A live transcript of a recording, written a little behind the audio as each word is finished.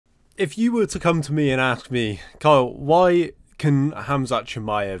If you were to come to me and ask me, Kyle, why can Khamzat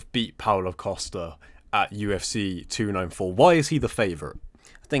Chimaev beat Paulo Costa at UFC 294? Why is he the favourite?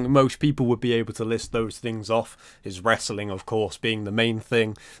 I think most people would be able to list those things off. His wrestling, of course, being the main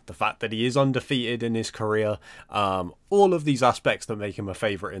thing. The fact that he is undefeated in his career. All of these aspects that make him a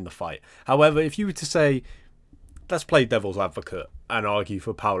favourite in the fight. However, if you were to say, let's play devil's advocate and argue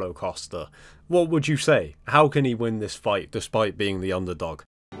for Paulo Costa, what would you say? How can he win this fight despite being the underdog?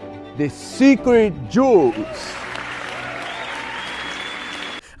 The secret jewels.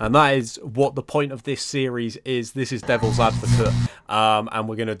 And that is what the point of this series is. This is Devil's Advocate, and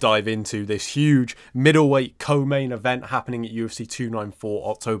we're going to dive into this huge middleweight co-main event happening at UFC 294,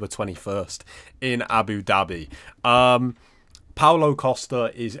 October 21st in Abu Dhabi. Paulo Costa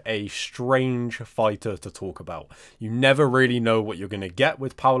is a strange fighter to talk about. You never really know what you're going to get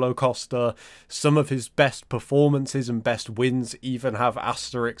with Paulo Costa. Some of his best performances and best wins even have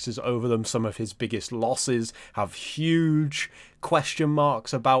asterisks over them. Some of his biggest losses have huge question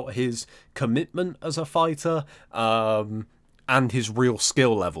marks about his commitment as a fighter, and his real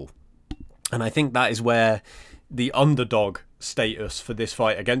skill level. And I think that is where the underdog status for this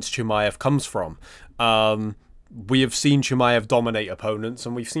fight against Chimaev comes from. We have seen Chimaev dominate opponents,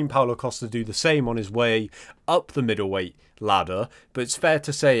 and we've seen Paulo Costa do the same on his way up the middleweight ladder, but it's fair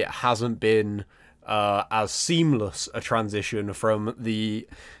to say it hasn't been as seamless a transition from the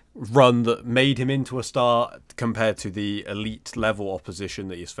run that made him into a star compared to the elite level opposition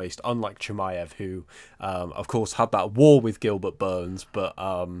that he's faced, unlike Chimaev, who of course had that war with Gilbert Burns, but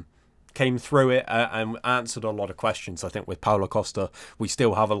came through it and answered a lot of questions. I think with Paulo Costa, we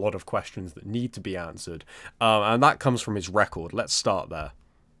still have a lot of questions that need to be answered. And that comes from his record. Let's start there.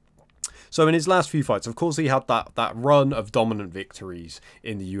 So in his last few fights, of course, he had that run of dominant victories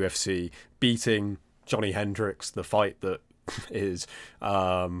in the UFC, beating Johnny Hendricks, the fight that is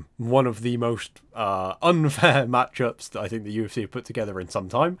one of the most unfair matchups that I think the UFC have put together in some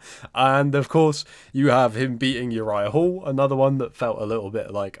time. And of course you have him beating Uriah Hall, another one that felt a little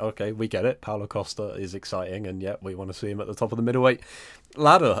bit like, okay, we get it, Paulo Costa is exciting, and yet we want to see him at the top of the middleweight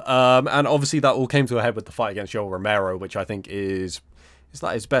ladder. And obviously that all came to a head with the fight against Yoel Romero, which I think is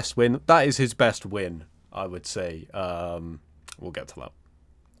that his best win? That is his best win, I would say. We'll get to that.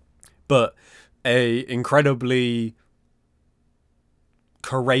 But a incredibly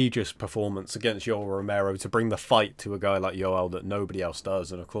courageous performance against Yoel Romero to bring the fight to a guy like Yoel that nobody else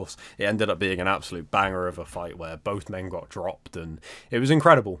does. And of course it ended up being an absolute banger of a fight where both men got dropped, and it was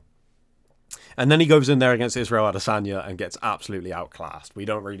incredible. And then he goes in there against Israel Adesanya and gets absolutely outclassed. We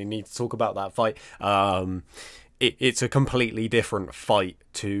don't really need to talk about that fight. It's a completely different fight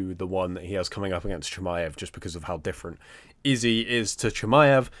to the one that he has coming up against Chimaev, just because of how different Izzy is to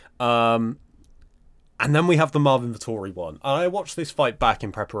Chimaev. And then we have the Marvin Vettori one. And I watched this fight back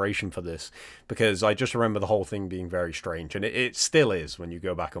in preparation for this because I just remember the whole thing being very strange. And it still is when you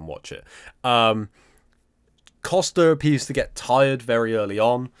go back and watch it. Costa appears to get tired very early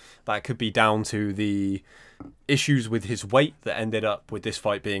on. That could be down to the issues with his weight that ended up with this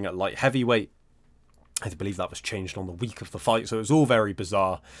fight being at light heavyweight. I believe that was changed on the week of the fight. So it was all very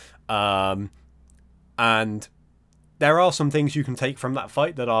bizarre. And there are some things you can take from that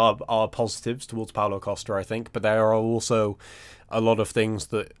fight that are positives towards Paulo Costa, I think, but there are also a lot of things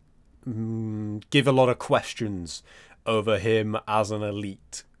that give a lot of questions over him as an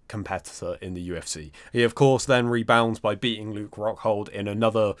elite competitor in the UFC. He, of course, then rebounds by beating Luke Rockhold in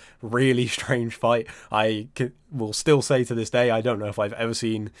another really strange fight. I will still say to this day, I don't know if I've ever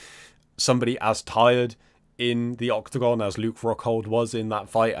seen somebody as tired in the octagon as Luke Rockhold was in that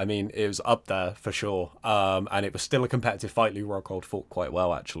fight. I mean, it was up there for sure. And it was still a competitive fight. Luke Rockhold fought quite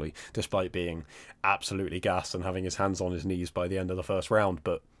well, actually, despite being absolutely gassed and having his hands on his knees by the end of the first round.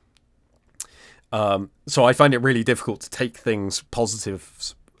 But so I find it really difficult to take things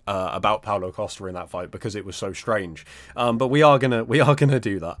positive about Paulo Costa in that fight because it was so strange. But we are gonna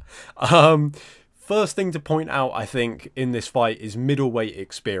do that. First thing to point out, I think, in this fight is middleweight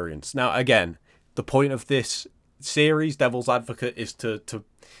experience. Now, again, the point of this series, Devil's Advocate, is to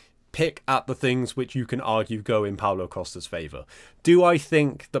pick at the things which you can argue go in Paulo Costa's favour. Do I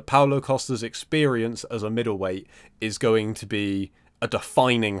think that Paulo Costa's experience as a middleweight is going to be a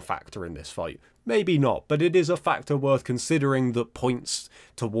defining factor in this fight? Maybe not, but it is a factor worth considering that points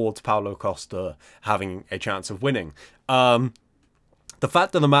towards Paulo Costa having a chance of winning. The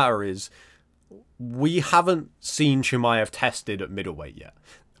fact of the matter is, we haven't seen Chimaev tested at middleweight yet.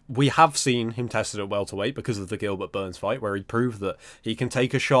 We have seen him tested at welterweight because of the Gilbert Burns fight, where he proved that he can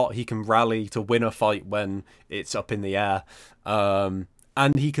take a shot, he can rally to win a fight when it's up in the air, and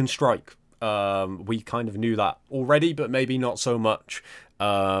he can strike. We kind of knew that already, but maybe not so much.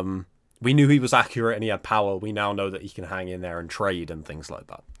 We knew he was accurate and he had power. We now know that he can hang in there and trade and things like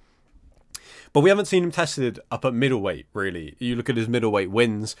that. But we haven't seen him tested up at middleweight, really. You look at his middleweight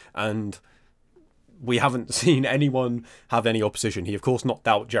wins, and we haven't seen anyone have any opposition. He, of course, knocked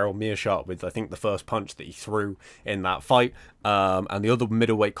out Gerald Meerschaert with, I think, the first punch that he threw in that fight. And the other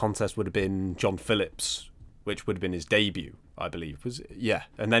middleweight contest would have been John Phillips, which would have been his debut, I believe.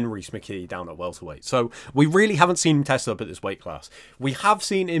 And then Rhys McKee down at welterweight. So we really haven't seen him tested up at this weight class. We have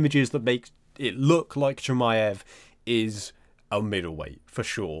seen images that make it look like Chimaev is a middleweight, for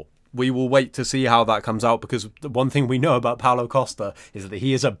sure. We will wait to see how that comes out, because the one thing we know about Paulo Costa is that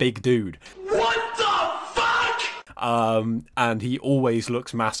he is a big dude. What the fuck? And he always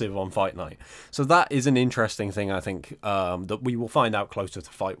looks massive on fight night. So that is an interesting thing, I think, that we will find out closer to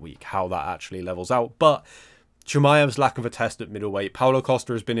fight week, how that actually levels out. But Chimaev's lack of a test at middleweight. Paulo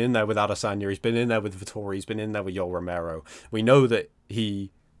Costa has been in there with Adesanya. He's been in there with Vettori. He's been in there with Yoel Romero. We know that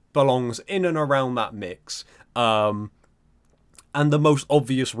he belongs in and around that mix. And the most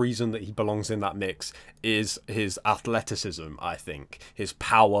obvious reason that he belongs in that mix is his athleticism, I think. His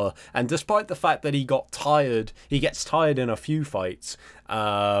power. And despite the fact that he gets tired in a few fights,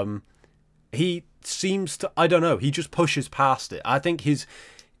 he seems to, I don't know, he just pushes past it. I think he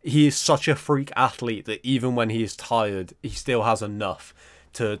is such a freak athlete that even when he is tired, he still has enough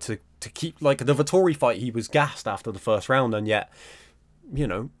to keep, like the Vettori fight, he was gassed after the first round, and yet, you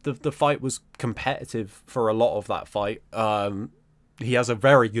know, the fight was competitive for a lot of that fight. He has a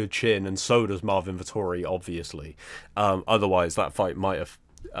very good chin, and so does Marvin Vettori, obviously. Otherwise, that fight might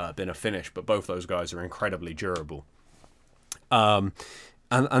have been a finish, but both those guys are incredibly durable. And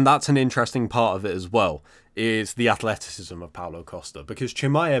that's an interesting part of it as well, is the athleticism of Paulo Costa, because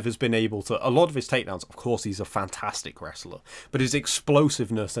Chimaev has been able to, a lot of his takedowns, of course, he's a fantastic wrestler, but his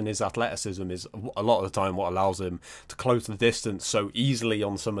explosiveness and his athleticism is a lot of the time what allows him to close the distance so easily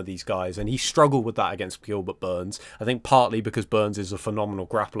on some of these guys, and he struggled with that against Gilbert Burns. I think partly because Burns is a phenomenal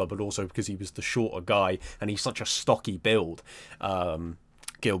grappler, but also because he was the shorter guy, and he's such a stocky build,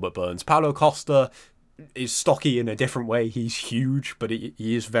 Gilbert Burns. Paulo Costa is stocky in a different way. He's huge, but he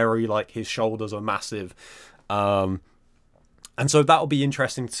is very, like, his shoulders are massive. And so that'll be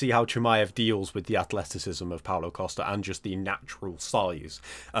interesting to see how Chimaev deals with the athleticism of Paulo Costa and just the natural size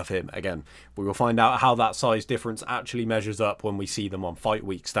of him. Again, we will find out how that size difference actually measures up when we see them on fight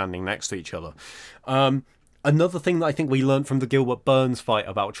week standing next to each other. Another thing that I think we learned from the Gilbert Burns fight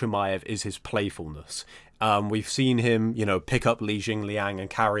about Chimaev is his playfulness. We've seen him, you know, pick up Li Jingliang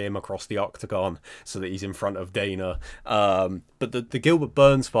and carry him across the octagon so that he's in front of Dana. But the Gilbert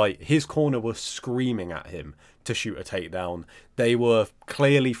Burns fight, his corner was screaming at him to shoot a takedown. They were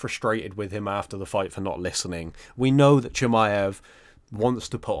clearly frustrated with him after the fight for not listening. We know that Chimaev wants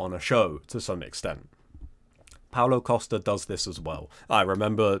to put on a show to some extent. Paulo Costa does this as well. I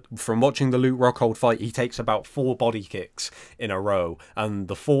remember from watching the Luke Rockhold fight, he takes about 4 body kicks in a row, and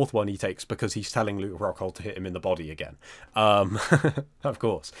the 4th one he takes because he's telling Luke Rockhold to hit him in the body again. Of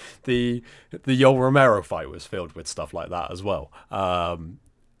course. The Yoel Romero fight was filled with stuff like that as well.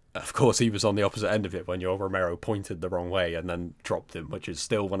 Of course, he was on the opposite end of it when Yoel Romero pointed the wrong way and then dropped him, which is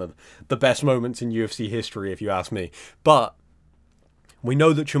still one of the best moments in UFC history, if you ask me. But we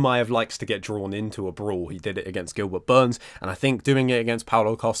know that Chimaev likes to get drawn into a brawl. He did it against Gilbert Burns, and I think doing it against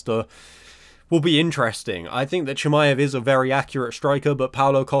Paulo Costa will be interesting. I think that Chimaev is a very accurate striker, but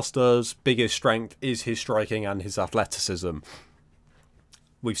Paulo Costa's biggest strength is his striking and his athleticism.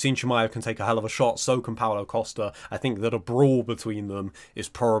 We've seen Chimaev can take a hell of a shot, so can Paulo Costa. I think that a brawl between them is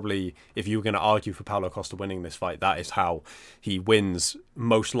probably, if you were going to argue for Paulo Costa winning this fight, that is how he wins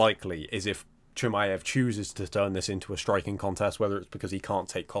most likely, is if Chimaev chooses to turn this into a striking contest, whether it's because he can't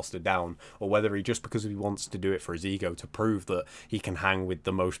take Costa down or whether he just because he wants to do it for his ego to prove that he can hang with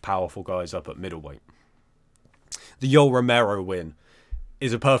the most powerful guys up at middleweight. The Yoel Romero win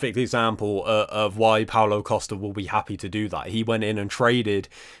is a perfect example of why Paulo Costa will be happy to do that. He went in and traded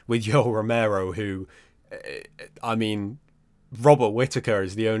with Yoel Romero, who, I mean, Robert Whittaker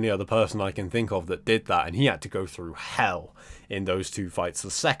is the only other person I can think of that did that, and he had to go through hell in those 2 fights.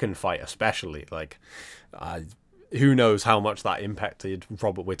 The second fight especially, like, who knows how much that impacted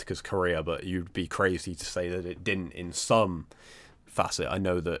Robert Whittaker's career, but you'd be crazy to say that it didn't in some facet. I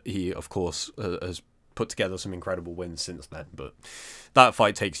know that he, of course, has put together some incredible wins since then, but that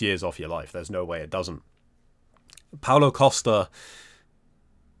fight takes years off your life. There's no way it doesn't. Paulo Costa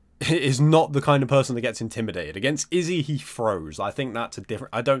is not the kind of person that gets intimidated. Against Izzy, he froze. I think that's a different...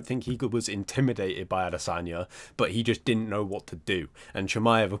 I don't think he was intimidated by Adesanya, but he just didn't know what to do. And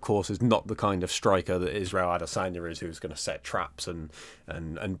Chimaev, of course, is not the kind of striker that Israel Adesanya is, who's going to set traps and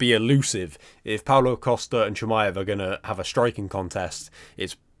be elusive. If Paulo Costa and Chimaev are going to have a striking contest,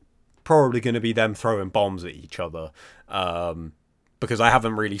 it's probably going to be them throwing bombs at each other. Because I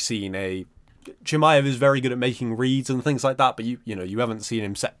haven't really seen a... Chimaev is very good at making reads and things like that, but you haven't seen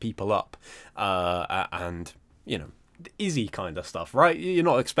him set people up and Izzy kind of stuff, right? You're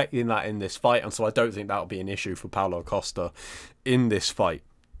not expecting that in this fight, and so I don't think that'll be an issue for Paulo Costa in this fight.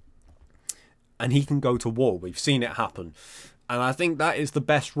 And he can go to war. We've seen it happen, and I think that is the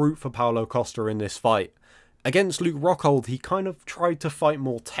best route for Paulo Costa in this fight. Against Luke Rockhold, he kind of tried to fight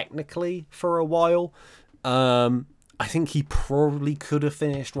more technically for a while. I think he probably could have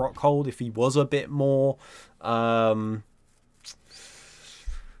finished Rockhold if he was a bit more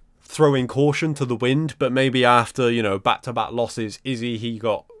throwing caution to the wind. But maybe after, back-to-back losses, Izzy, he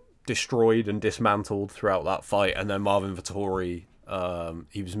got destroyed and dismantled throughout that fight. And then Marvin Vettori,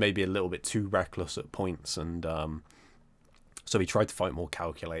 he was maybe a little bit too reckless at points. And so he tried to fight more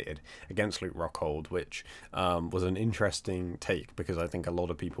calculated against Luke Rockhold, which was an interesting take, because I think a lot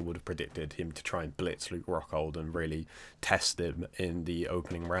of people would have predicted him to try and blitz Luke Rockhold and really test him in the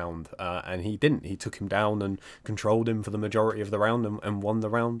opening round. And he didn't. He took him down and controlled him for the majority of the round and won the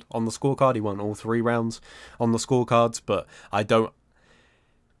round on the scorecard. He won all 3 rounds on the scorecards, but I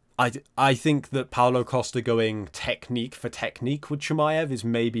think that Paulo Costa going technique for technique with Chimaev is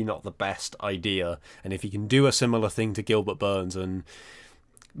maybe not the best idea. And if he can do a similar thing to Gilbert Burns and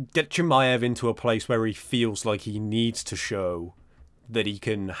get Chimaev into a place where he feels like he needs to show that he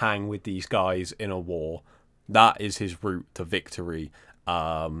can hang with these guys in a war, that is his route to victory.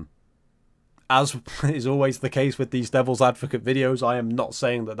 As is always the case with these Devil's Advocate videos, I am not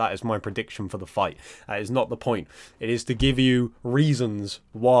saying that that is my prediction for the fight. That is not the point. It is to give you reasons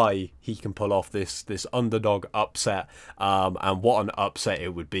why he can pull off this underdog upset, and what an upset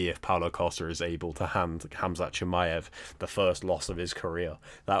it would be if Paulo Costa is able to hand Khamzat Chimaev the first loss of his career.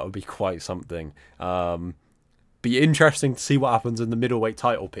 That would be quite something. Be interesting to see what happens in the middleweight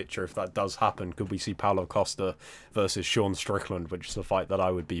title picture if that does happen. Could we see Paulo Costa versus Sean Strickland, which is a fight that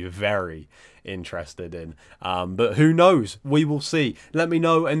I would be very interested in. But who knows? We will see. Let me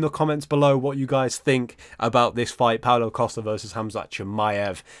know in the comments below what you guys think about this fight, Paulo Costa versus Khamzat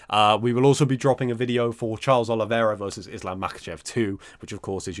Chimaev. We will also be dropping a video for Charles Oliveira versus Islam Makhachev 2, which of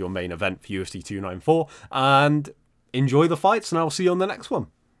course is your main event for UFC 294. And enjoy the fights, and I'll see you on the next one.